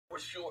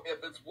sure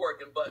if it's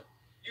working, but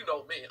you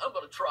know me, I'm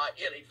going to try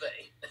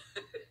anything.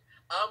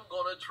 I'm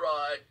going to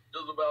try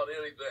just about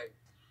anything.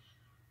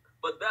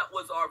 But that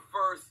was our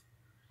first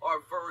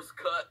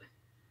cut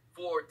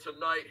for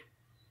tonight,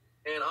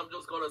 and I'm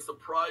just going to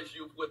surprise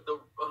you with the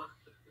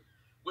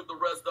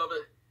rest of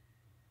it.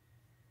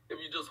 If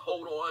you just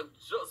hold on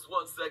just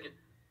 1 second.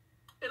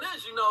 And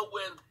as you know,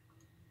 when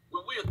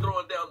we are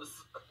throwing down the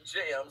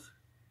jams,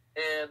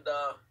 and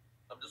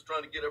I'm just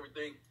trying to get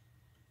everything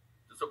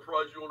to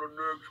surprise you on the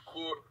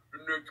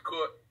next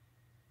cut.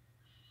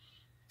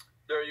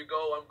 There you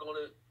go. I'm going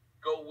to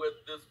go with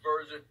this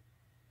version.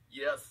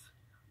 Yes.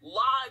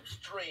 Live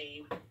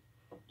stream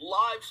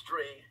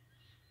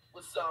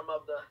with some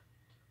of the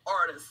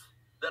artists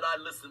that I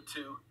listened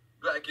to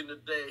back in the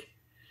day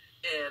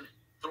and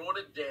throwing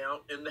it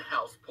down in the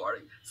house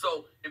party.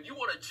 So if you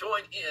want to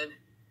join in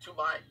to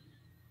my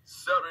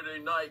Saturday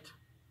night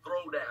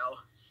throwdown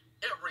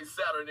every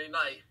Saturday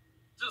night,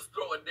 just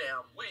throw it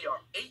down. We are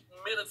 8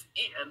 minutes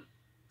in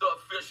the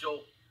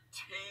official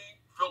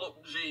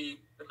Phillip G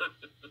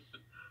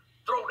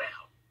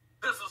throwdown.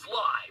 This is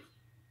live.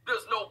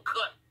 There's no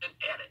cut and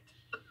edit.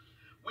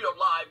 We are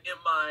live in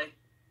my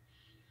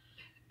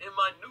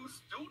new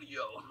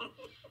studio.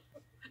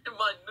 In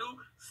my new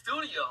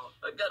studio.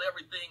 I got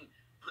everything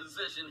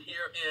positioned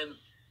here in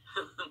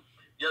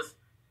yes,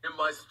 in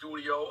my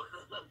studio.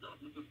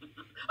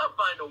 I'll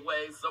find a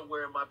way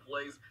somewhere in my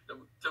place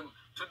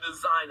to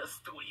design a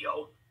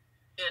studio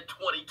in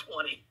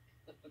 2020.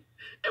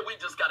 And we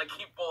just gotta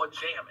keep on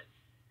jamming.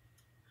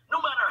 No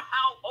matter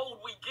how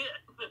old we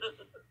get.